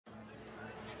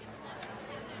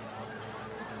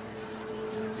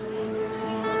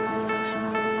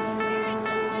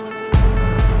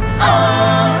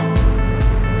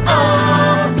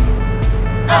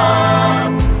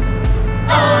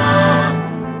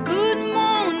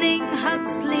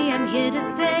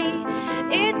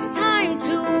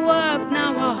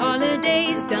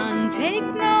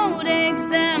take note,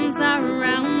 exams are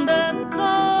around the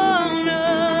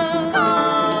corner.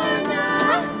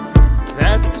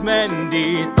 That's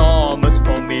Mandy Thomas,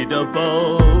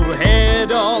 formidable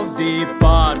head of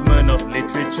Department of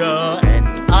Literature, and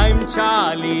I'm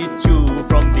Charlie Chu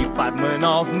from Department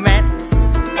of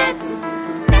Maths.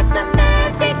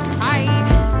 Mathematics. Hi.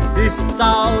 This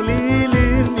Tao Li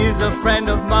Lin is a friend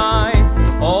of mine,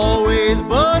 always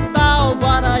burnt out,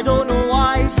 but I don't know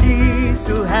why she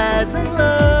still hasn't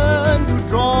learned to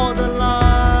draw the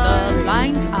line. The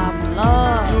lines are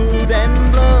blurred. Good and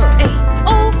blur. Hey,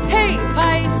 oh, hey,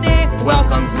 paise.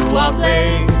 Welcome to our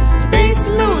play, based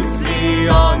loosely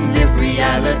on lived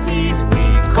realities we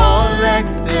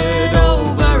collected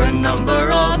over a number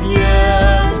of years.